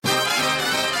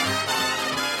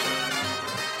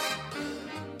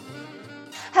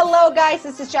Hello, guys.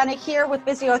 This is Jenna here with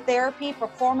Physiotherapy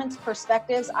Performance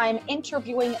Perspectives. I'm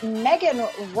interviewing Megan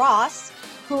Ross,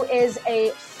 who is a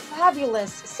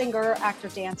fabulous singer, actor,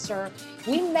 dancer.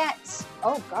 We met,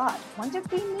 oh God, when did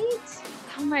we meet?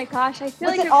 Oh my gosh, I feel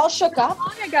was like it All Shook Up?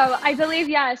 Long ago, I believe,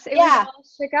 yes. It was All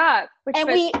Shook Up, which and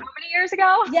was how many years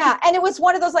ago? Yeah, and it was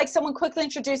one of those, like, someone quickly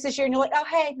introduces you and you're like, oh,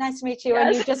 hey, nice to meet you. Yes.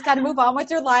 And you just kind of move on with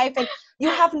your life. And you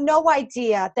have no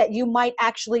idea that you might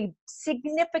actually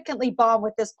significantly bond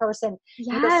with this person.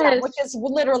 Yes. Which is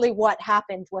literally what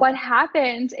happened. What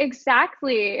happened,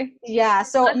 exactly. Yeah,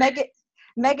 so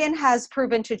Megan has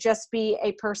proven to just be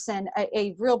a person,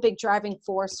 a real big driving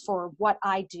force for what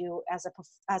I do as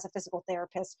a physical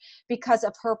therapist because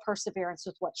of her perseverance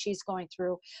with what she's going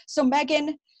through. So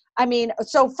Megan,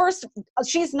 first,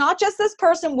 she's not just this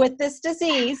person with this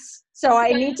disease. So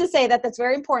I need to say that that's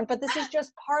very important, but this is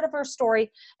just part of her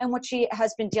story and what she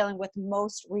has been dealing with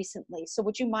most recently. So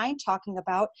would you mind talking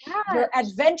about your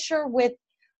adventure with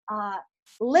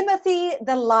Limothy,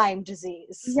 the Lyme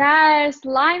disease? Yes,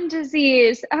 Lyme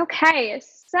disease. Okay,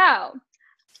 so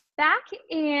back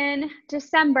in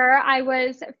December, I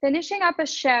was finishing up a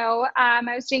show. I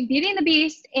was doing Beauty and the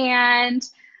Beast, and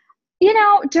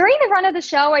during the run of the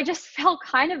show, I just felt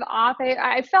kind of off.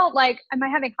 I felt like, am I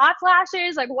having hot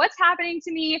flashes? Like, what's happening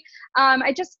to me?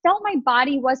 I just felt my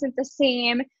body wasn't the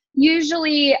same.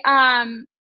 Usually,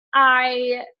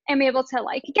 I am able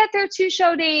to get through 2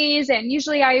 show days, and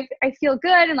usually I feel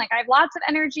good and I have lots of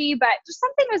energy, but just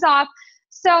something was off.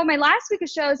 So my last week of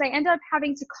shows, I ended up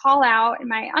having to call out, and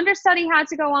my understudy had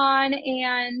to go on,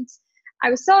 and I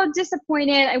was so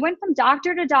disappointed. I went from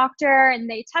doctor to doctor, and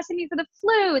they tested me for the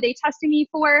flu. They tested me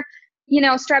for,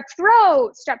 strep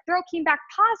throat. Strep throat came back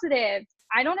positive.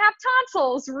 I don't have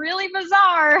tonsils. Really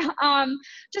bizarre.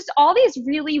 Just all these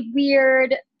really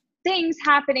weird things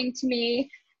happening to me.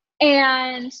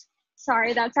 And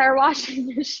sorry, that's our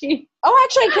washing machine. Oh,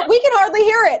 actually, we can hardly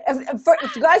hear it.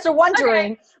 If you guys are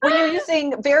wondering, when you're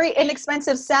using very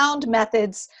inexpensive sound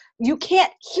methods, you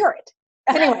can't hear it.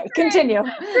 Anyway, continue.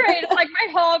 Great. It's like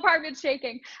my whole apartment's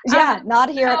shaking. Yeah, not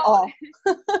here at all.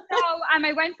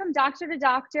 I went from doctor to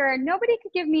doctor. Nobody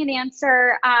could give me an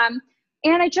answer. And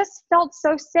I just felt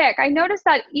so sick. I noticed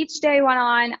that each day went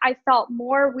on, I felt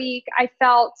more weak. I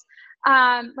felt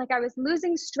like I was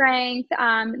losing strength.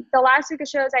 The last week of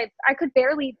shows, I could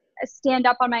barely stand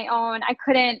up on my own. I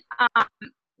couldn't,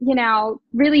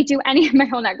 really do any of my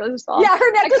whole necklace. Yeah,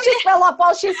 her necklace just fell off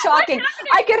while she's talking.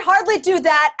 I could hardly do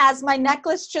that as my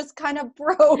necklace just kind of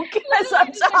broke as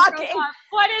I'm talking.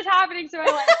 What is happening to my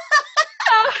life?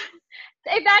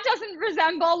 If that doesn't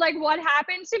resemble what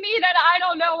happened to me, then I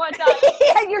don't know what does.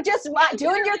 Yeah, you're just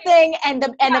doing your thing, and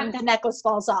the necklace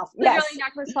falls off. Yes, literally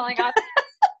necklace falling off.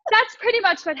 That's pretty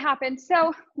much what happened.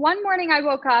 So one morning I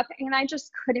woke up and I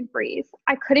just couldn't breathe.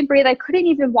 I couldn't breathe. I couldn't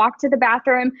even walk to the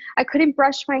bathroom. I couldn't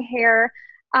brush my hair.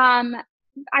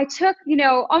 I took,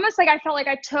 almost I felt like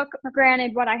I took for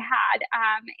granted what I had.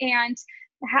 And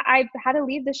I had to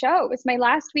leave the show. It was my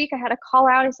last week. I had to call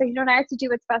out and say, I have to do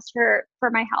what's best for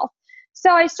my health.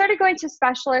 So I started going to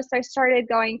specialists. I started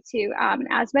going to an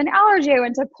asthma and allergy. I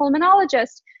went to a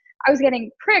pulmonologist. I was getting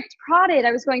pricked, prodded.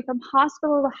 I was going from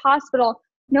hospital to hospital.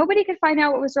 Nobody could find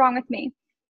out what was wrong with me.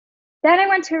 Then I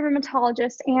went to a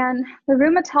rheumatologist, and the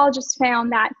rheumatologist found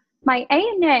that my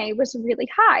ANA was really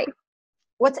high.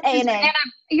 What's ANA?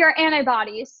 Your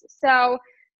antibodies. So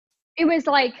it was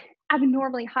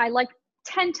abnormally high,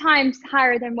 10 times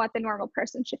higher than what the normal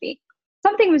person should be.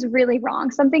 Something was really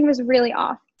wrong. Something was really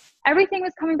off. Everything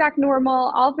was coming back normal,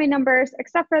 all of my numbers,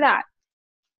 except for that.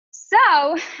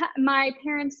 So my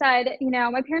parents said,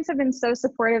 my parents have been so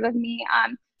supportive of me.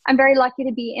 I'm very lucky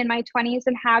to be in my 20s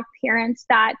and have parents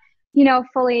that,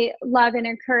 fully love and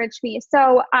encourage me.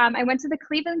 So I went to the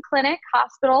Cleveland Clinic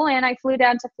Hospital, and I flew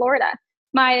down to Florida.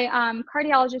 My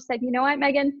cardiologist said, you know what,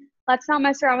 Megan, let's not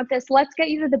mess around with this. Let's get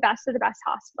you to the best of the best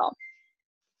hospital.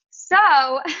 So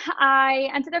I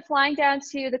ended up flying down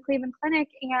to the Cleveland Clinic,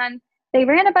 and they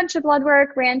ran a bunch of blood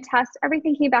work, ran tests,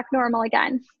 everything came back normal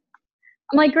again.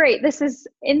 I'm like, great, this is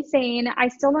insane. I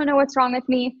still don't know what's wrong with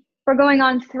me. We're going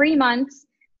on 3 months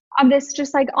of this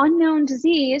just unknown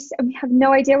disease, and we have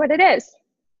no idea what it is.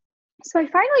 So I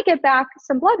finally get back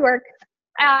some blood work,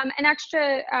 an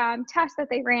extra test that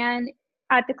they ran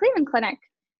at the Cleveland Clinic.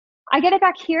 I get it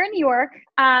back here in New York.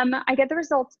 I get the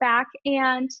results back,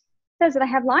 and it says that I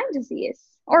have Lyme disease,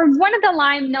 or one of the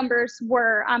Lyme numbers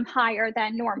were higher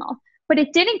than normal, but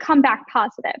it didn't come back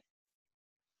positive.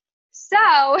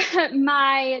 So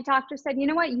my doctor said, you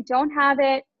know what, you don't have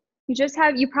it.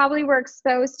 You probably were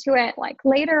exposed to it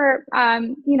later,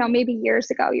 maybe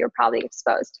years ago, you were probably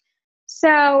exposed.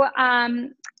 So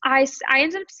I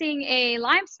ended up seeing a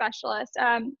Lyme specialist,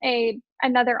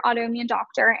 another autoimmune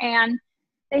doctor, and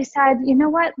they said, you know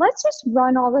what, let's just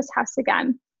run all this tests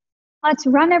again. Let's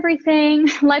run everything.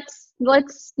 Let's,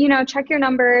 check your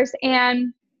numbers.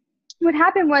 And what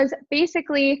happened was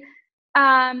basically,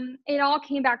 it all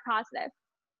came back positive.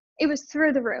 It was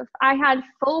through the roof. I had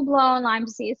full blown Lyme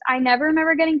disease. I never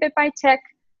remember getting bit by a tick.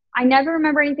 I never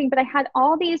remember anything, but I had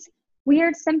all these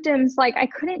weird symptoms. Like I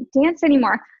couldn't dance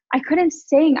anymore. I couldn't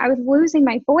sing. I was losing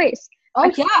my voice. Oh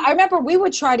yeah. I remember we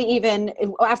would try to even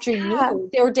after you knew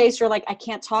there were days you're like, I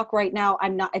can't talk right now.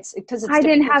 I'm not, it's because it's, I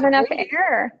didn't have enough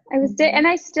air. I was, and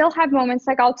I still have moments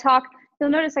like I'll talk, you'll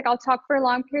notice like I'll talk for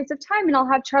long periods of time and I'll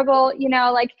have trouble,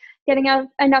 like getting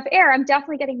enough air. I'm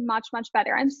definitely getting much, much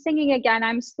better. I'm singing again.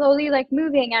 I'm slowly like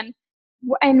moving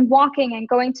and walking and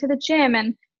going to the gym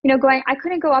and, I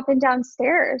couldn't go up and down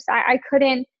stairs. I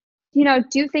couldn't,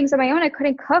 do things on my own. I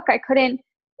couldn't cook.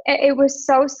 It was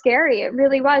so scary. It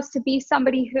really was, to be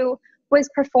somebody who was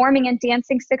performing and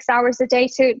dancing 6 hours a day,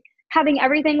 to having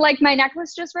everything, like my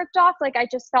necklace just ripped off. Like I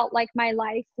just felt like my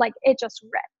life, like it just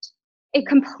ripped. It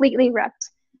completely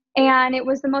ripped. And it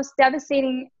was the most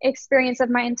devastating experience of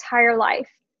my entire life.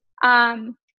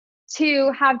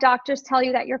 To have doctors tell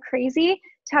you that you're crazy,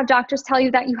 to have doctors tell you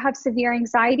that you have severe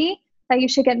anxiety, that you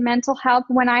should get mental help.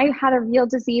 When I had a real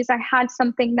disease, I had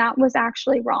something that was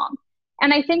actually wrong.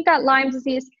 And I think that Lyme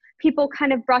disease, people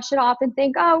kind of brush it off and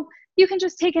think, oh, you can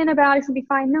just take antibiotics and be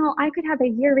fine. No, I could have a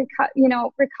year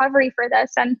recovery for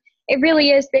this. And it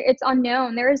really is, it's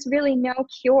unknown. There is really no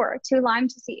cure to Lyme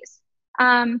disease.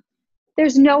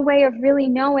 There's no way of really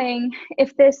knowing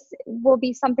if this will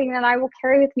be something that I will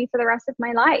carry with me for the rest of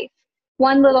my life.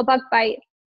 One little bug bite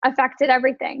affected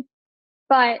everything.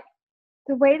 But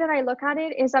the way that I look at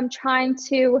it is I'm trying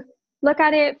to look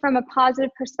at it from a positive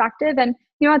perspective. And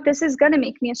you know what? This is going to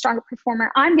make me a stronger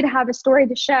performer. I'm going to have a story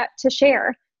to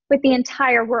share with the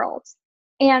entire world.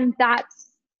 And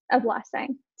that's a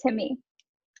blessing to me.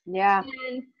 Yeah.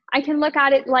 And I can look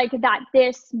at it like that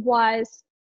this was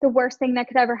the worst thing that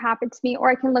could ever happen to me. Or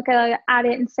I can look at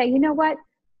it and say, you know what?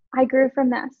 I grew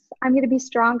from this. I'm going to be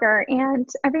stronger. And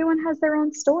everyone has their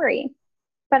own story.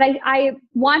 But I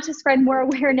want to spread more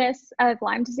awareness of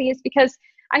Lyme disease, because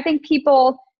I think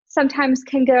people sometimes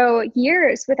can go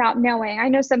years without knowing. I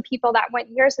know some people that went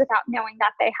years without knowing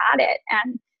that they had it.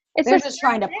 And they're just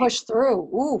trying to push through.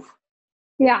 Ooh.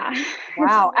 Yeah.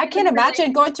 Wow. I can't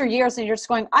imagine going through years and you're just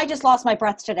going, I just lost my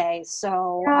breath today.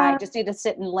 So I just need to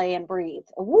sit and lay and breathe.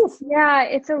 Woof. Yeah.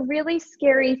 It's a really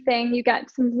scary thing. You get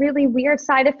some really weird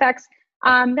side effects.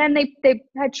 Then they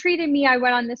had treated me. I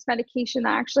went on this medication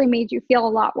that actually made you feel a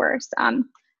lot worse.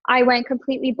 I went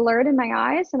completely blurred in my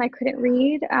eyes and I couldn't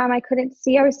read. I couldn't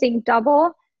see. I was seeing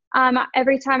double.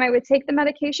 Every time I would take the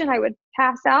medication, I would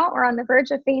pass out or on the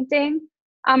verge of fainting.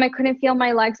 I couldn't feel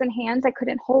my legs and hands. I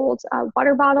couldn't hold a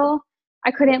water bottle.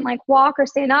 I couldn't walk or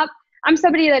stand up. I'm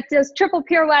somebody that does triple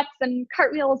pirouettes and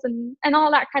cartwheels and all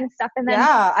that kind of stuff. And then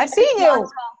yeah, I've seen you.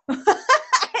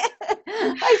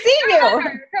 I've seen you.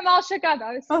 From all shook up.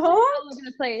 I was all over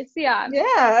the place. Yeah.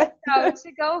 Yeah. So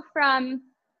to go from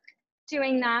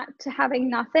doing that to having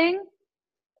nothing,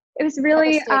 it was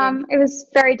really, it was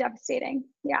very devastating.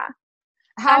 Yeah.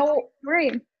 How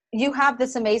you have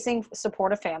this amazing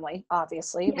supportive family,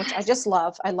 obviously, yes. Which I just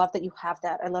love. I love that you have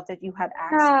that. I love that you had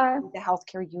access to the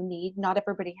healthcare you need. Not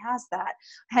everybody has that.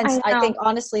 Hence, I think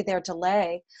honestly their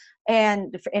delay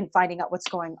and in finding out what's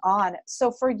going on.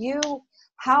 So for you,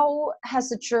 how has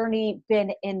the journey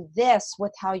been in this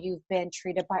with how you've been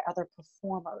treated by other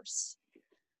performers?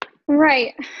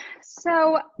 Right.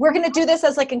 So we're going to do this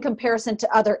as in comparison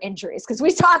to other injuries, because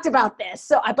we talked about this.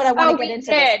 So, but I want to get into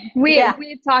this.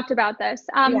 We've talked about this.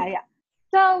 Yeah.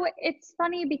 So it's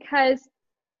funny because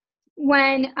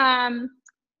when I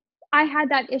had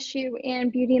that issue in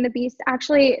Beauty and the Beast,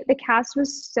 actually the cast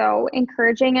was so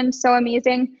encouraging and so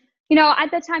amazing.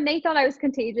 At the time they thought I was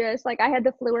contagious, I had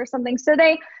the flu or something. So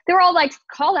they were all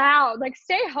call out,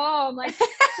 stay home,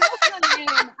 don't come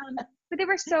in. But they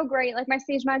were so great. My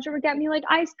stage manager would get me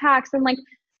ice packs, and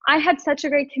I had such a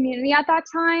great community at that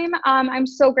time. I'm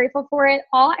so grateful for it.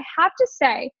 All I have to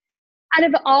say, out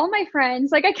of all my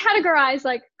friends, I categorize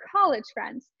college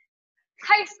friends,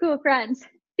 high school friends,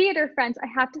 theater friends. I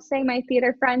have to say my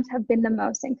theater friends have been the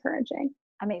most encouraging.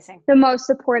 Amazing. The most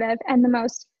supportive and the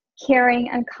most caring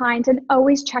and kind, and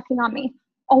always checking on me,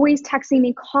 always texting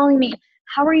me, calling me.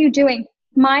 How are you doing?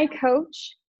 My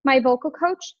coach, my vocal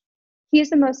coach, he's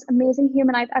the most amazing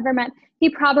human I've ever met. He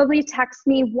probably texts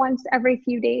me once every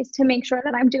few days to make sure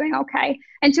that I'm doing okay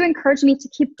and to encourage me to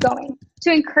keep going,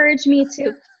 to encourage me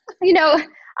to,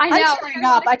 I I'm know. tearing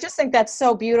up. I just think that's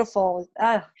so beautiful.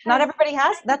 Not everybody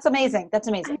has. That's amazing. That's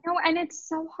I amazing. know, and it's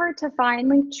so hard to find.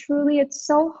 Like truly, it's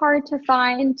so hard to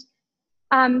find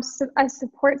a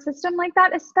support system like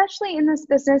that, especially in this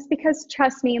business, because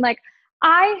trust me, like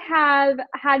I have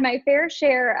had my fair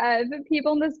share of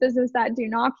people in this business that do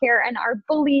not care and are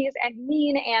bullies and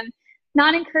mean and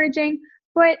not encouraging.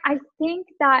 But I think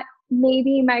that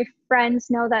maybe my friends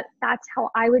know that that's how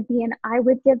I would be, and I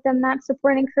would give them that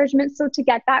support and encouragement. So to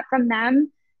get that from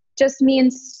them just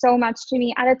means so much to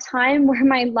me at a time where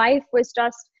my life was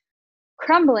just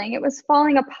crumbling. It was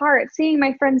falling apart, seeing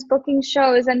my friends booking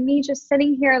shows and me just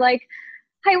sitting here like,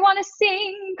 I want to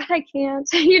sing, but I can't.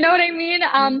 You know what I mean?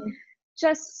 Mhm.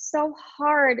 Just so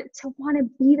hard to want to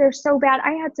be there so bad.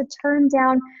 I had to turn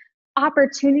down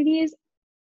opportunities,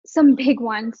 some big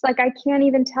ones. Like I can't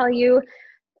even tell you.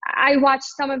 I watched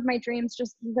some of my dreams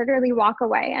just literally walk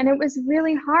away, and it was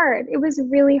really hard. It was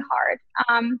really hard.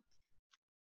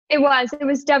 It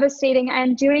was devastating.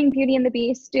 And doing Beauty and the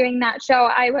Beast, doing that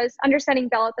show, I was understudying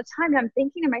Belle at the time, and I'm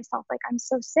thinking to myself, like, I'm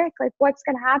so sick. Like, what's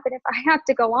going to happen if I have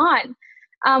to go on?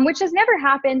 Which has never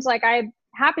happened. Like, I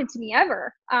happened to me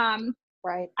ever.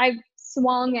 Right. I've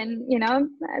swung and,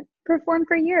 I've performed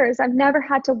for years. I've never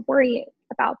had to worry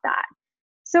about that.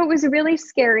 So it was really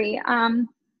scary.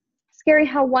 Scary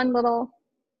how one little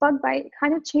bug bite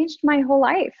kind of changed my whole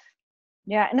life.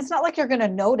 Yeah, and it's not like you're going to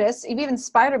notice. Even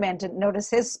Spider-Man didn't notice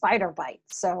his spider bite.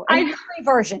 So, in I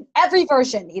every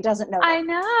version, he doesn't notice. I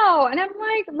know. And I'm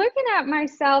like looking at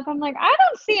myself, I'm like, I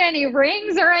don't see any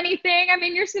rings or anything. I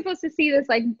mean, you're supposed to see this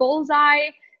like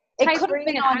bullseye It type could have ring.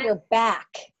 been And on your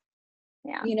back,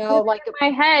 yeah, like my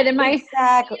head and my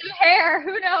exactly hair,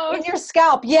 who knows? in your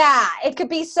scalp. Yeah, it could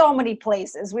be so many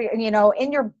places. In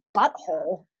your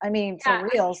butthole. I mean, for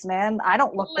reals, man. I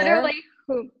don't look there.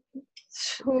 Literally,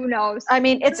 who knows? I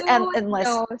mean, it's Who endless.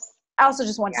 knows? I also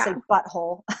just want to Yeah. say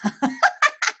butthole.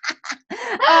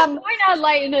 Why not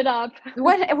lighten it up?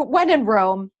 when in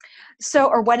Rome,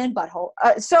 or when in butthole.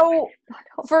 So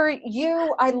for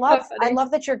you, I love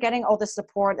that you're getting all the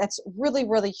support. That's really,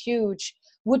 really huge.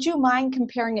 Would you mind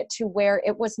comparing it to where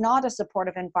it was not a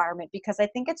supportive environment? Because I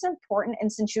think it's important,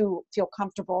 and since you feel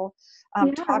comfortable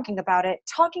talking about it,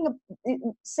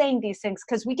 saying these things,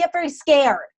 because we get very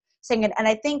scared saying it. And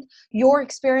I think your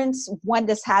experience when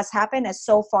this has happened is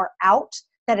so far out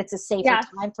that it's a safer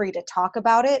time for you to talk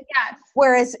about it. Yes.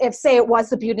 Whereas if, say, it was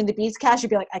the Beauty and the Beast cast, you'd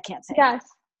be like, I can't say it.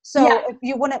 So if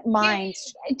you wouldn't mind.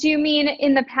 Do you mean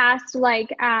in the past,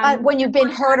 like when you've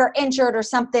been hurt or injured or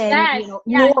something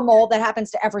normal that happens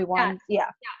to everyone?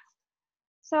 Yeah.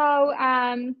 So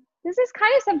this is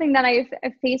kind of something that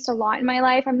I've faced a lot in my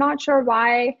life. I'm not sure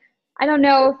why. I don't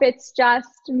know if it's just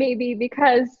maybe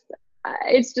because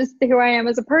it's just who I am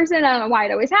as a person. I don't know why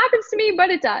it always happens to me, but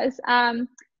it does.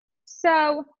 So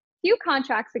a few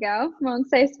contracts ago, I won't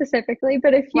say specifically,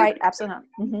 but a few. Right, absolutely.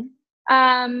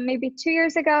 Mm-hmm. Maybe 2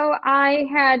 years ago, I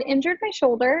had injured my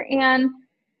shoulder, and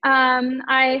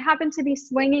I happened to be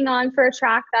swinging on for a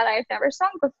track that I've never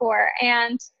swung before.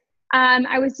 And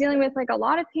I was dealing with like a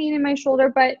lot of pain in my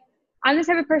shoulder, but I'm the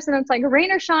type of person that's like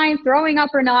rain or shine, throwing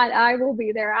up or not, I will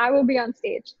be there. I will be on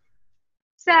stage.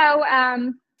 So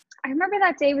I remember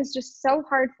that day was just so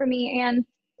hard for me, and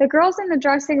the girls in the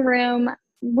dressing room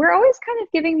were always kind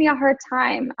of giving me a hard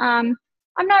time. I'm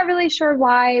not really sure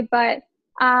why, but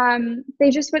they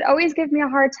just would always give me a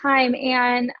hard time,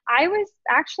 and I was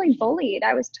actually bullied.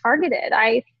 I was targeted.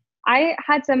 I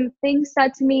had some things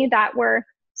said to me that were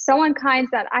so unkind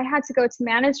that I had to go to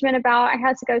management about. I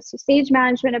had to go to stage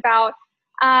management about.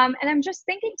 And I'm just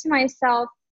thinking to myself,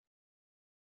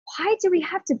 why do we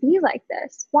have to be like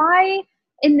this? Why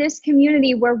in this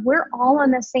community where we're all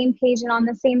on the same page and on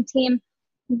the same team,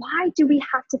 why do we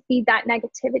have to feed that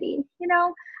negativity?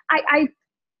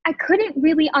 I couldn't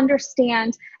really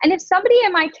understand. And if somebody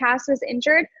in my cast was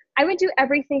injured, I would do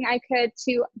everything I could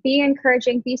to be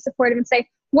encouraging, be supportive, and say,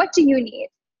 what do you need?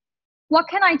 What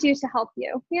can I do to help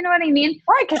you? You know what I mean?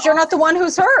 Right, because you're not the one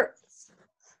who's hurt.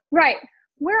 Right.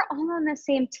 We're all on the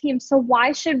same team. So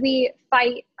why should we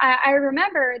fight? I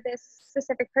remember this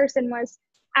specific person was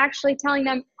actually telling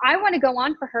them, I want to go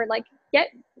on for her. Like,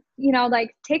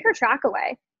 take her track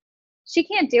away. She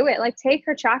can't do it. Like, take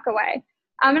her track away.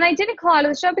 And I didn't call out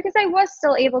of the show because I was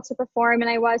still able to perform and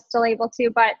I was still able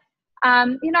to. But,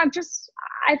 I've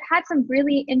had some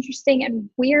really interesting and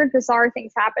weird, bizarre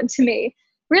things happen to me.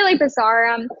 Really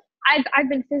bizarre. I've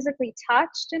been physically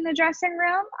touched in the dressing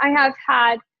room. I have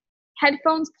had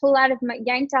headphones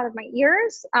yanked out of my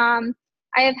ears. I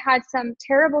have had some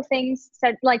terrible things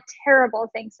said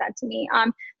to me,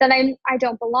 that I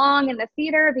don't belong in the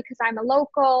theater because I'm a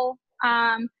local.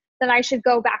 that I should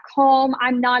go back home.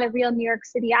 I'm not a real New York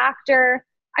City actor.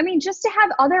 I mean, just to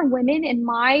have other women in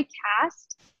my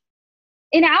cast,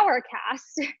 in our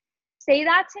cast, say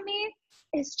that to me,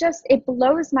 it's just, it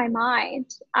blows my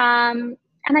mind. And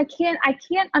I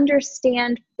can't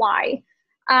understand why.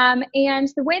 And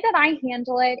the way that I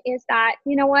handle it is that,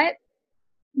 you know what,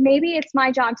 maybe it's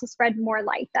my job to spread more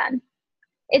light then.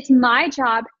 It's my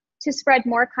job to spread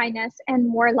more kindness and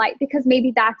more light, because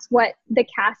maybe that's what the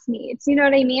cast needs. You know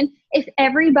what I mean? If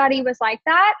everybody was like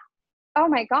that, oh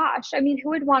my gosh, I mean, who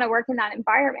would want to work in that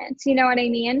environment? You know what I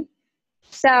mean?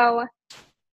 So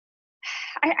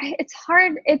it's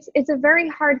hard. It's a very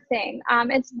hard thing.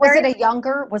 Was it a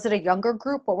younger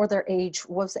group? What was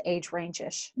the age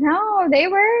range-ish? No, they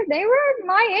were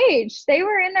my age. They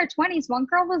were in their 20s. One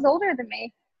girl was older than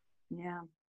me. Yeah.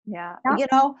 You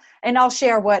know, and I'll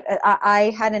share what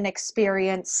I had an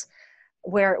experience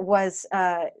where it was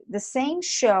the same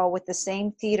show with the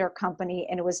same theater company,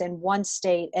 and it was in one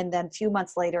state, and then a few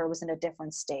months later it was in a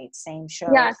different state, same show,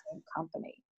 same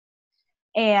company.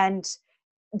 And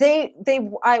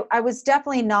I was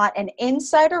definitely not an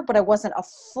insider, but I wasn't I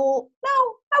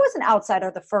was an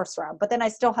outsider the first round, but then I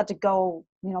still had to go,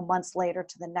 you know, months later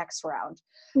to the next round.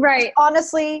 Right. It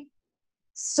honestly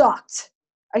sucked,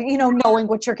 you know, knowing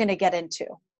what you're going to get into.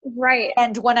 Right.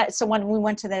 And when we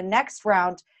went to the next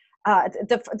round,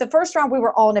 the first round, we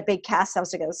were all in a big cast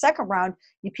house together. The second round,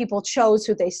 people chose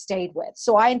who they stayed with.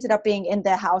 So I ended up being in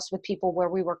the house with people where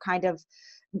we were kind of,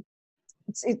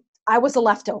 I was a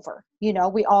leftover, you know,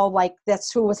 we all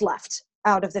that's who was left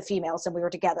out of the females, and we were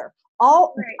together.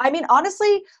 Right. I mean,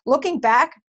 honestly, looking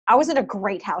back, I was in a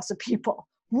great house of people,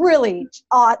 really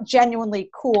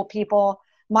genuinely cool people.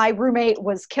 My roommate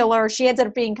was killer. She ended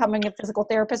up becoming a physical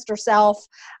therapist herself.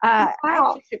 Wow.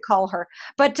 I should call her,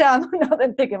 but no,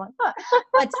 I'm thinking like,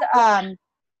 huh.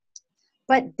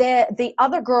 But the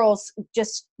other girls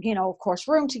just, you know, of course,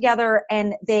 roomed together,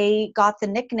 and they got the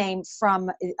nickname from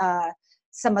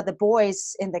some of the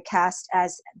boys in the cast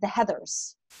as the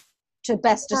Heathers, to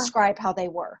best describe how they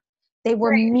were. They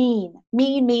were mean.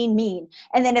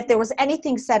 And then if there was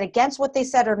anything said against what they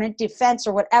said or in defense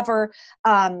or whatever,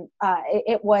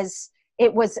 it was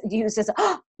used as,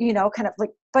 you know, kind of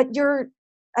like, but you're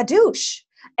a douche.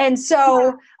 And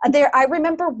so I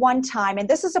remember one time, and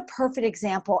this is a perfect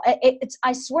example.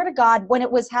 I swear to God, when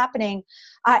it was happening,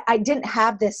 I didn't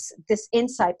have this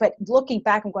insight, but looking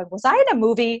back, I'm going, was I in a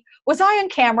movie? Was I on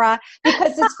camera?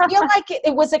 Because it feels like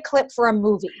it was a clip for a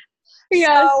movie.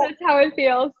 Yes, that's how it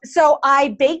feels. So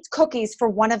I baked cookies for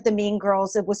one of the mean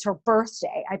girls. It was her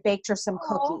birthday. I baked her some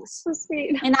cookies. So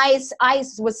sweet. And I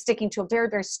was sticking to a very,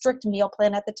 very strict meal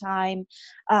plan at the time.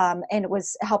 And it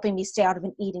was helping me stay out of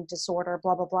an eating disorder,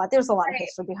 blah, blah, blah. There's a lot of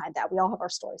history behind that. We all have our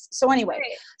stories. So anyway,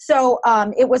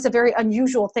 it was a very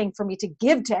unusual thing for me to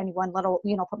give to anyone, let alone,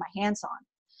 you know, put my hands on.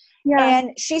 Yeah.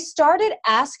 And she started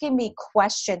asking me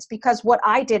questions, because what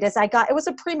I did is it was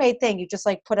a pre-made thing. You just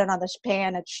like put it on the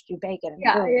pan and you bake it.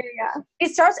 And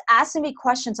She starts asking me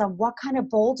questions on what kind of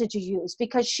bowl did you use,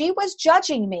 because she was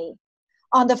judging me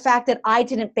on the fact that I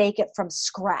didn't bake it from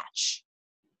scratch.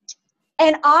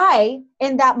 And I,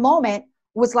 in that moment,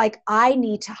 was like, I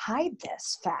need to hide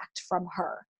this fact from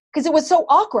her, because it was so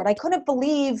awkward. I couldn't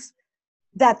believe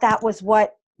that was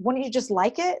wouldn't you just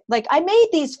like it? Like, I made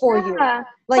these for you.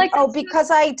 Like, because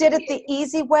I did it the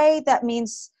easy way, that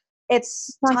means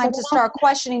it's time to start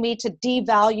questioning me, to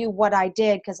devalue what I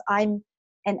did because I'm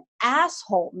an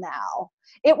asshole now.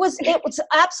 It was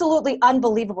absolutely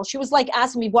unbelievable. She was like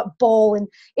asking me what bowl, and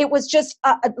it was just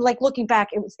like, looking back,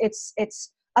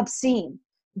 it's obscene.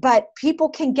 But people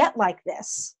can get like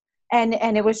this, and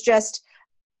it was just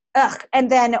ugh. And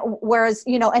then, whereas,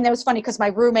 you know, and it was funny because my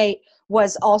roommate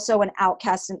was also an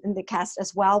outcast in the cast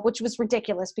as well, which was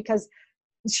ridiculous because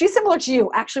she's similar to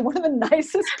you, actually one of the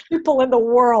nicest people in the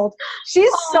world. She's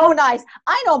so nice.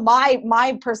 I know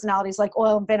my personality is like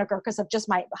oil and vinegar because of just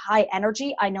my high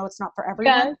energy. I know it's not for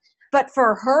everyone, but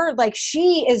for her, like,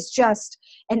 she is just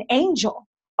an angel.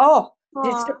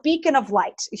 It's a beacon of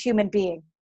light, a human being.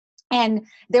 And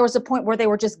there was a point where they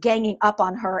were just ganging up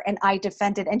on her, and I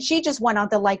defended, and she just went on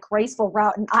the like graceful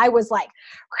route, and I was like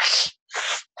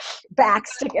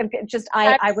backstick, and just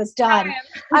I was done.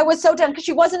 I was so done because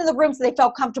she wasn't in the room, so they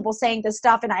felt comfortable saying this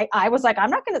stuff, and I was like, I'm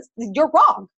not gonna. You're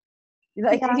wrong,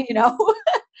 like you know.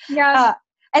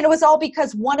 And it was all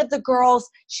because one of the girls,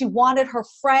 she wanted her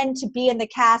friend to be in the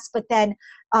cast, but then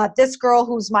this girl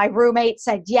who's my roommate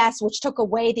said yes, which took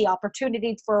away the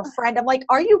opportunity for a friend. I'm like,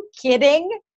 are you kidding?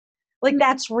 Like,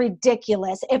 that's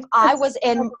ridiculous. If I was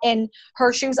in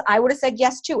her shoes, I would have said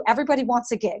yes too. Everybody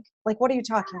wants a gig. Like, what are you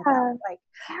talking about? Like,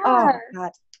 oh my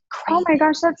God. Crazy. Oh my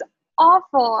gosh,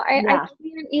 awful. I Yeah.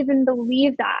 can't even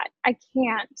believe that. I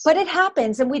can't. But it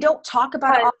happens, and we don't talk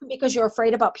about it But often because you're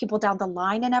afraid about people down the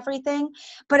line and everything.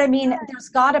 But I mean, there's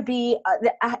got to be,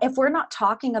 if we're not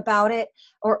talking about it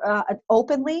or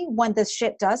openly when this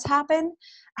shit does happen,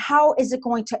 how is it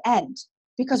going to end?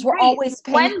 Because we're right. always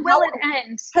painting. When will it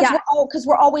end? Because Yeah.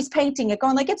 we're always painting it,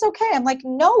 going like it's okay. I'm like,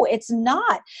 no, it's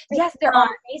not. Yes, there are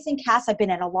amazing casts. I've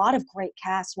been in a lot of great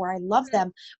casts where I love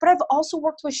them, but I've also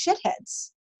worked with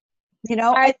shitheads. You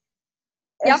know,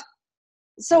 Yep.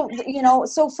 so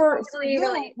so for Totally you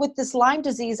relate. with this Lyme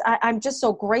disease, I'm just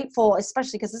so grateful,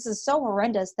 especially because this is so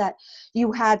horrendous, that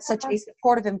you had such a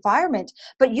supportive environment.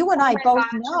 But you and I both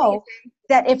know amazing.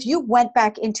 that if you went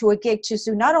back into a gig too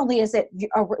soon, not only is it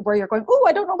where you're going, oh,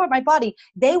 I don't know about my body,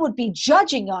 they would be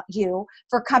judging you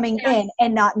for coming in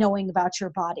and not knowing about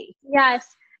your body.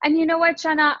 Yes. And you know what,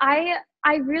 Jenna,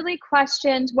 I really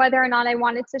questioned whether or not I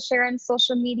wanted to share in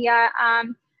social media.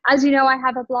 As you know, I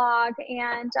have a blog,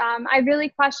 and I really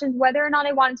questioned whether or not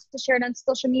I wanted to share it on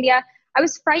social media. I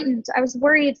was frightened. I was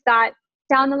worried that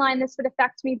down the line, this would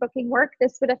affect me booking work.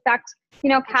 This would affect,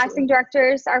 casting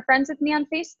directors are friends with me on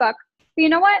Facebook. But you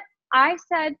know what? I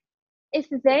said, if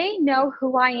they know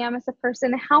who I am as a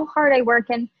person, how hard I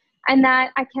work, and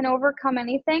that I can overcome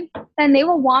anything, then they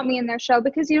will want me in their show,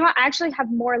 because you know what? I actually have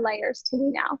more layers to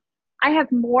me now. I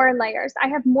have more layers. I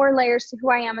have more layers to who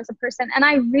I am as a person. And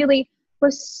I really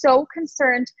was so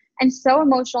concerned and so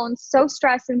emotional and so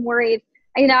stressed and worried.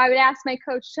 I would ask my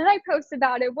coach, should I post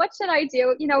about it? What should I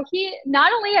do? He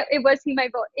not only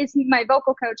is he my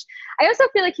vocal coach, I also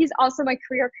feel like he's also my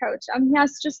career coach. He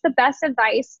has just the best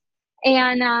advice.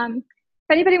 And if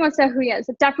anybody wants to know who he is,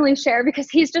 definitely share, because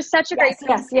he's just such a great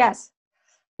person. Yes.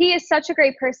 He is such a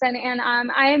great person. And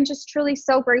I am just truly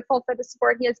so grateful for the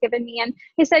support he has given me. And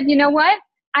he said, you know what?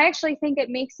 I actually think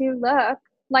it makes you look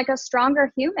like a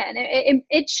stronger human.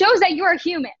 It shows that you're a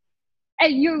human,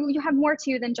 and you have more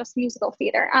to you than just musical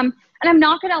theater. And I'm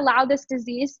not going to allow this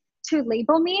disease to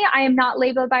label me. I am not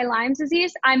labeled by Lyme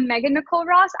disease. I'm Megan Nicole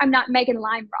Ross. I'm not Megan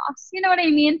Lyme Ross. You know what I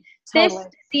mean? Totally.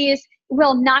 This disease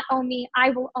will not own me. I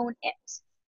will own it.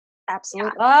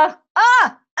 Absolutely. Yeah.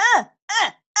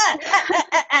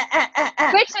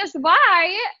 Which is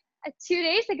why 2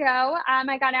 days ago,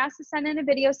 I got asked to send in a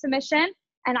video submission,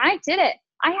 and I did it.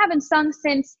 I haven't sung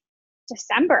since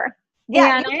December.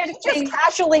 Yeah, you just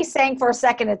casually sang for a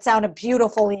second. It sounded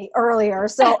beautifully earlier.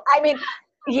 So, I mean,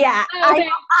 yeah, okay.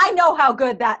 I know how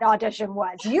good that audition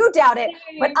was. You doubt it,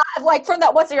 but like from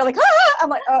that once, you're like, ah! I'm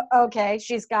like, oh, okay,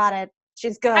 she's got it.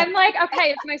 She's good. I'm like, okay,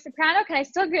 it's my soprano. Can I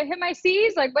still hit my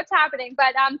C's? Like, what's happening?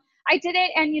 But I did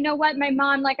it. And you know what? My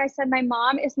mom, like I said, my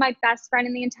mom is my best friend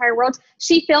in the entire world.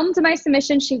 She filmed my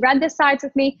submission. She read the sides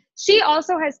with me. She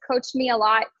also has coached me a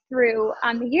lot through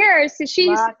the years. So she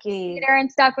used to theater and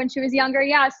stuff when she was younger.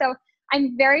 Yeah. So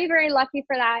I'm very, very lucky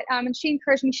for that. And she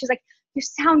encouraged me. She's like, you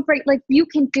sound great. Like, you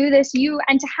can do this.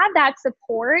 And to have that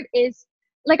support is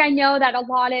like, I know that a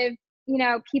lot of,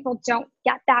 people don't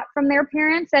get that from their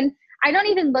parents. And I don't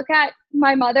even look at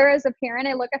my mother as a parent.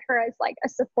 I look at her as like a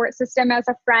support system, as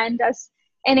a friend, as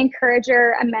an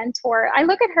encourager, a mentor. I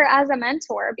look at her as a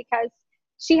mentor because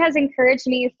she has encouraged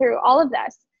me through all of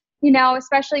this,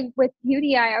 especially with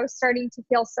beauty. I was starting to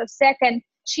feel so sick, and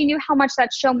she knew how much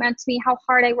that show meant to me, how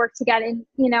hard I worked to get in,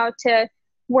 to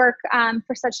work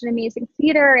for such an amazing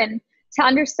theater and to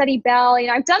understudy Belle.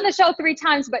 I've done the show 3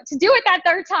 times, but to do it that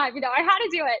 3rd time, I had to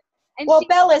do it. And well,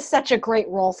 Belle is such a great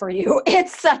role for you.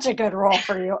 It's such a good role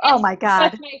for you. Oh my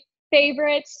God. That's my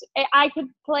favorite. I could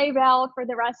play Belle for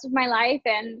the rest of my life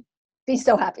and be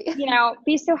so happy.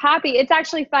 Be so happy. It's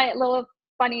actually fun,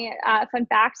 fun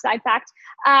fact, side fact.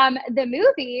 The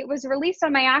movie was released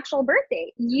on my actual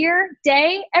birthday, year,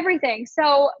 day, everything.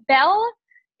 So Belle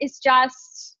is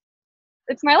just,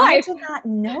 it's my life. I did not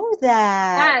know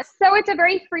that. Yeah. So it's a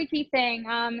very freaky thing.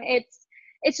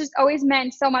 It's just always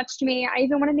meant so much to me. I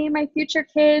even want to name my future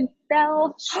kid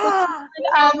Belle. I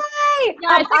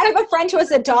have a friend who has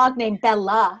a dog named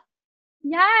Bella.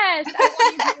 Yes, I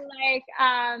want to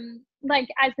do like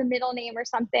as the middle name or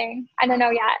something. I don't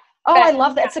know yet. Oh, I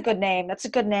love that. It's a good name. That's a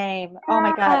good name. Oh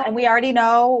my God. And we already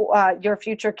know your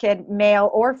future kid,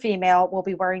 male or female, will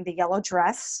be wearing the yellow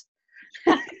dress.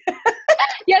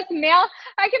 Yes, male.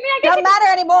 Doesn't matter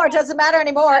anymore. Doesn't matter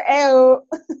anymore. Ew.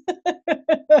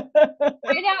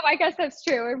 I know. I guess that's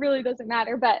true. It really doesn't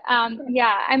matter. But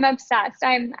yeah, I'm obsessed.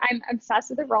 I'm obsessed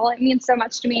with the role. It means so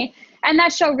much to me. And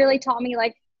that show really taught me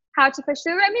like how to push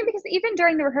through. I mean, because even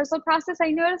during the rehearsal process, I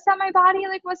noticed that my body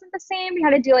like wasn't the same. We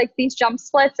had to do like these jump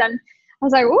splits, and I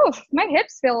was like, ooh, my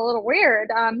hips feel a little weird.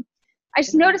 I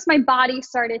just noticed my body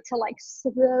started to like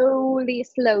slowly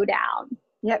slow down.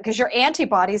 Yeah, because your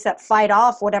antibodies that fight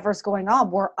off whatever's going on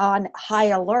were on high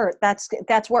alert. That's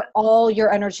where all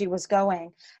your energy was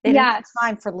going. They didn't have Yes.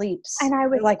 time for leaps. And I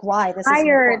was They're like, why? This is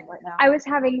tired. important right now. I was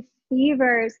having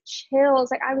fevers, chills.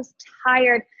 Like I was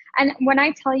tired. And when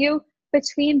I tell you,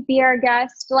 between Be Our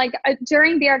Guest, like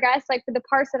during Be Our Guest, like for the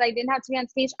parts that I didn't have to be on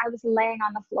stage, I was laying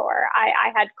on the floor.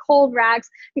 I had cold rags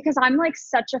because I'm like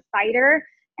such a fighter.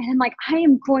 And I'm like, I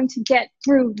am going to get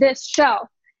through this show.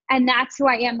 And that's who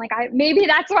I am. Like maybe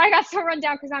that's why I got so run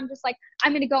down, because I'm just like,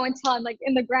 I'm going to go until I'm like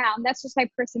in the ground. That's just my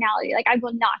personality. Like I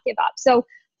will not give up. So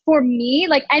for me,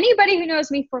 like anybody who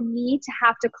knows me, for me to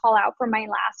have to call out for my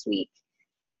last week,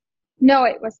 no,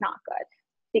 it was not good,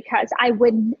 because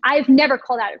I've never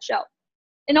called out a show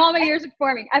in all my years of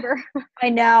performing ever. I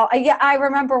know. Yeah, I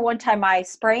remember one time I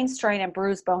sprained, strained, and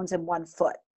bruised bones in one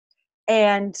foot.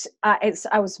 And I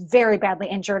was very badly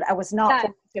injured. I was not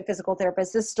a physical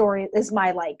therapist. This story is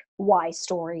my like why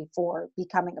story for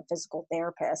becoming a physical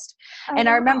therapist. And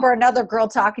I remember another girl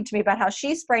talking to me about how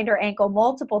she sprained her ankle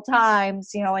multiple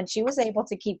times, you know, and she was able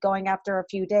to keep going after a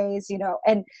few days, you know,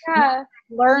 and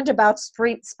learned about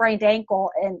sprained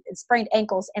ankles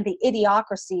and the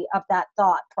idiocracy of that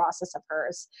thought process of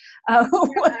hers.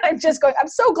 I'm just going, I'm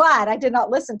so glad I did not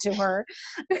listen to her.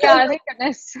 Yeah, thank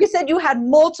goodness. You said you had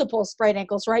multiple sprained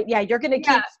ankles, right? Yeah, you're going to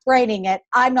keep spraining it.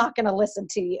 I'm not going to listen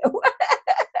to you.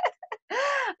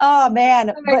 Oh,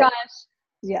 man. Oh, my gosh.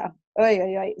 Yeah.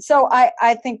 So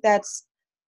I think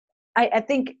I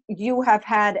think you have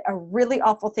had a really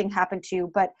awful thing happen to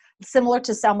you, but similar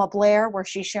to Selma Blair, where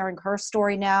she's sharing her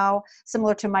story now,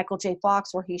 similar to Michael J.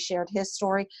 Fox, where he shared his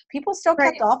story, people still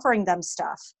kept offering them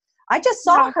stuff. I just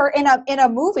saw her in a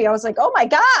movie. I was like, oh my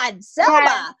God, Selma.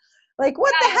 Yeah. Like,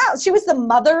 what the hell? She was the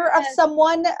mother of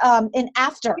someone in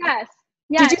After. Yes.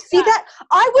 Did you see that?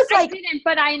 I was like, I didn't,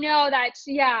 but I know that.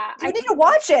 Yeah. You need to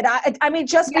watch it. I mean,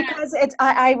 just because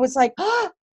I was like,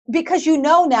 because you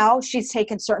know now she's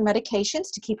taken certain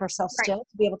medications to keep herself still,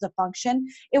 to be able to function.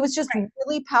 It was just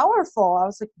really powerful. I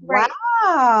was like,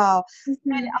 wow.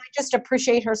 Mm-hmm. And I just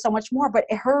appreciate her so much more. But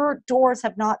her doors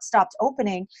have not stopped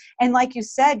opening. And like you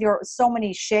said, you're so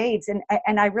many shades. And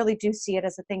I really do see it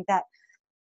as a thing that,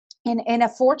 in a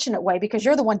fortunate way, because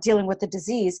you're the one dealing with the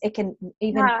disease, it can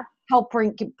even help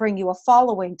bring you a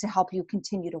following to help you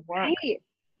continue to work.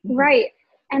 Right.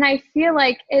 And I feel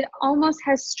like it almost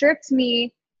has stripped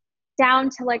me down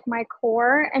to like my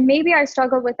core. And maybe I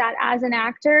struggled with that as an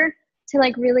actor, to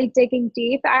like really digging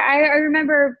deep. I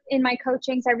remember in my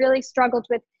coachings, I really struggled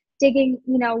with digging,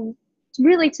 you know,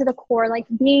 really to the core, like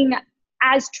being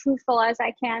as truthful as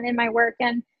I can in my work.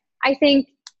 And I think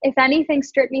if anything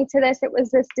stripped me to this, it was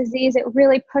this disease. It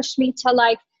really pushed me to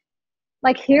like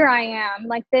here I am,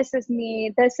 like this is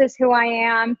me, this is who I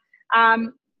am.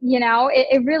 You know,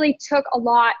 it really took a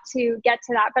lot to get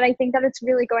to that, but I think that it's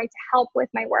really going to help with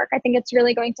my work. I think it's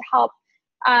really going to help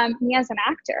me as an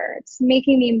actor. It's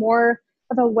making me more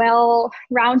of a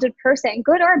well-rounded person,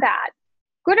 good or bad.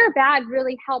 Good or bad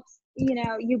really helps, you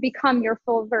know, you become your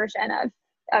full version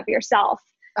of yourself.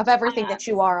 Of everything that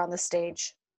you are on the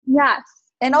stage. Yes.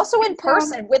 And also in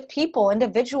person with people,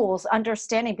 individuals,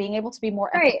 understanding, being able to be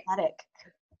more empathetic.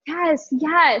 Yes,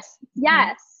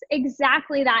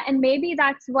 exactly that. And maybe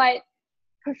that's what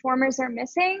performers are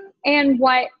missing, and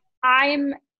what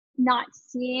I'm not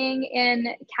seeing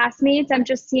in castmates. I'm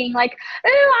just seeing like,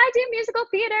 oh, I do musical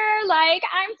theater, like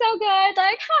I'm so good,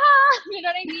 like ha, you know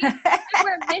what I mean? And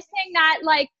we're missing that,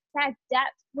 like that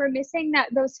depth. We're missing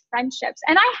those friendships.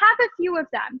 And I have a few of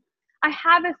them. I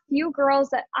have a few girls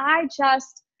that I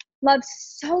just love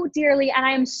so dearly, and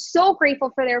I am so grateful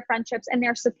for their friendships and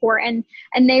their support, and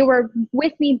they were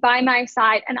with me by my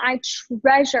side, and I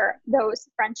treasure those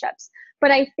friendships.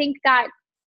 But I think that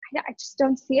I just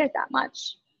don't see it that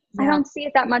much. I don't see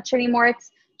it that much anymore. It's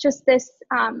just this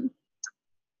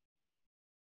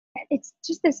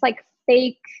like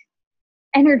fake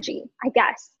energy, I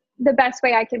guess. The best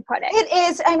way I can put it. It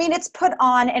is. I mean, it's put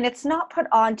on, and it's not put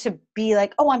on to be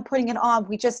like, oh, I'm putting it on.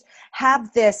 We just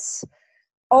have this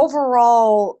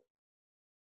overall,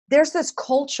 there's this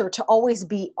culture to always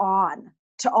be on,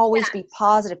 to always be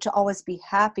positive, to always be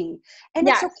happy. And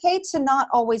it's okay to not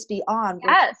always be on.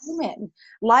 We're human.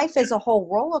 Life is a whole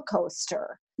roller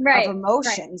coaster of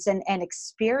emotions and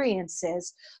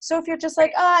experiences. So if you're just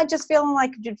like, I just feeling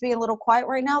like you'd be a little quiet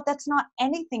right now, that's not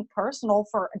anything personal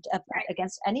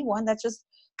against anyone. That's just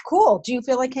cool. Do you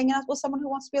feel like hanging out with someone who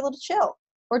wants to be a little chill?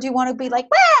 Or do you want to be like,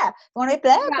 you want to be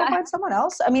there? Go find someone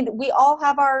else. I mean, we all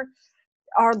have our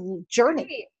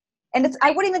journey. And I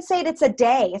wouldn't even say it's a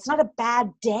day. It's not a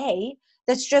bad day.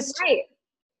 That's just,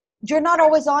 you're not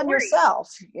always on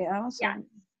yourself, you know? So.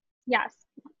 Yes.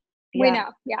 We Yeah.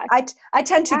 know. Yes. I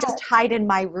tend to Yeah. just hide in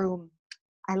my room.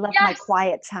 I love my Yes.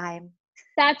 quiet time.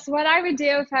 That's what I would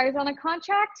do if I was on a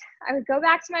contract. I would go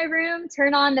back to my room,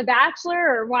 turn on The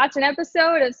Bachelor or watch an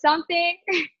episode of something,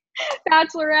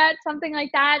 Bachelorette, something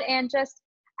like that. And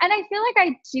I feel like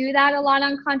I do that a lot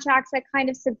on contracts. I kind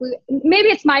of maybe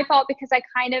it's my fault because I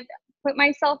kind of put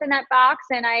myself in that box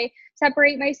and I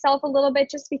separate myself a little bit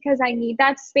just because I need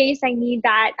that space. I need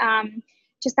that,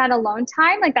 just that alone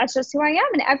time. Like that's just who I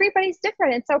am, and everybody's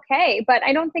different. It's okay. But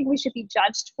I don't think we should be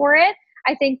judged for it.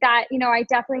 I think that, I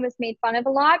definitely was made fun of a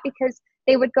lot because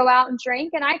they would go out and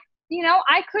drink, and I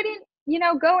couldn't,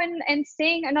 go and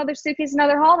sing Another Suitcase,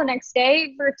 Another Hall the next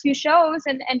day for 2 shows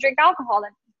and drink alcohol the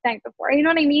night before. You know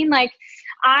what I mean? Like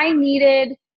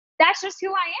that's just who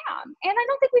I am. And I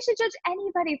don't think we should judge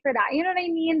anybody for that. You know what I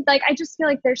mean? Like, I just feel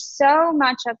like there's so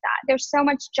much of that. There's so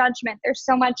much judgment. There's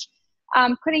so much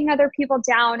putting other people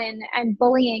down and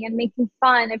bullying and making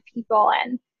fun of people.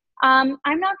 And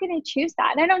I'm not going to choose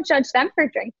that. I don't judge them for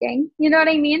drinking. You know what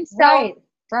I mean? So,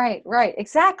 Right.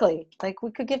 Exactly. Like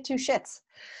we could give 2 shits.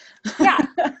 Yeah.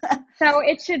 So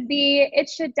it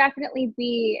should definitely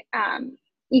be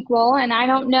equal. And I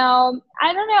don't know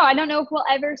if we'll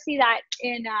ever see that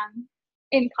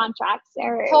in contracts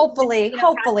or Hopefully,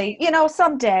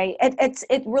 someday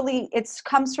it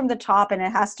comes from the top and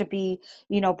it has to be,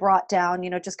 brought down,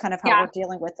 just kind of how we're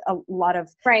dealing with a lot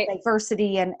of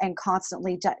diversity and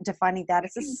constantly defining that.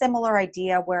 It's a similar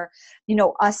idea where,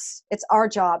 it's our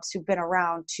jobs who've been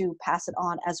around to pass it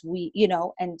on as we,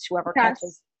 and whoever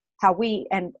catches how we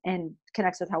and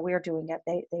connects with how we're doing it.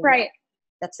 They right. Will.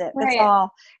 That's it. That's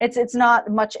all. It's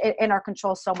not much in our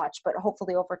control so much, but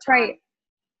hopefully over time. Right.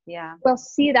 Yeah. We'll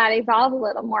see that evolve a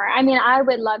little more. I mean, I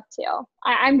would love to.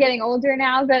 I'm getting older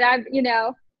now, but I've,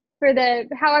 for the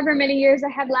however many years I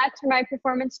have left for my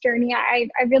performance journey, I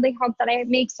really hope that I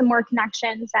make some more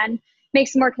connections and make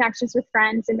some more connections with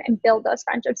friends and build those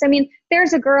friendships. I mean,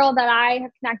 there's a girl that I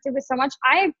have connected with so much.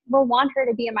 I will want her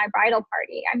to be in my bridal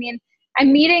party. I mean,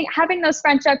 having those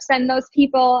friendships and those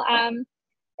people,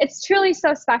 it's truly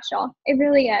so special. It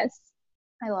really is.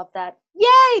 I love that.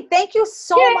 Yay! Thank you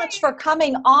so much for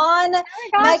coming on,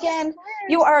 Megan.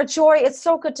 You are a joy. It's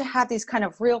so good to have these kind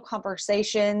of real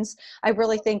conversations. I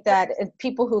really think that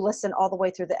people who listen all the way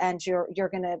through the end,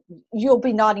 you'll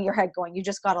be nodding your head going, you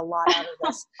just got a lot out of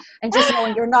this. And just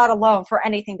knowing you're not alone for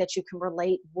anything that you can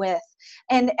relate with.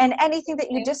 And anything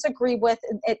that you disagree with,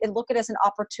 and look at it as an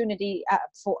opportunity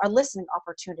for a listening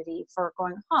opportunity for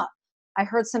going, I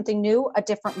heard something new, a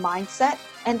different mindset,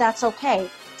 and that's okay.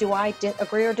 Do I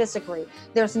agree or disagree?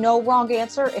 There's no wrong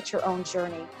answer. It's your own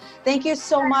journey. Thank you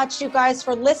so much, you guys,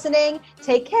 for listening.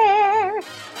 Take care.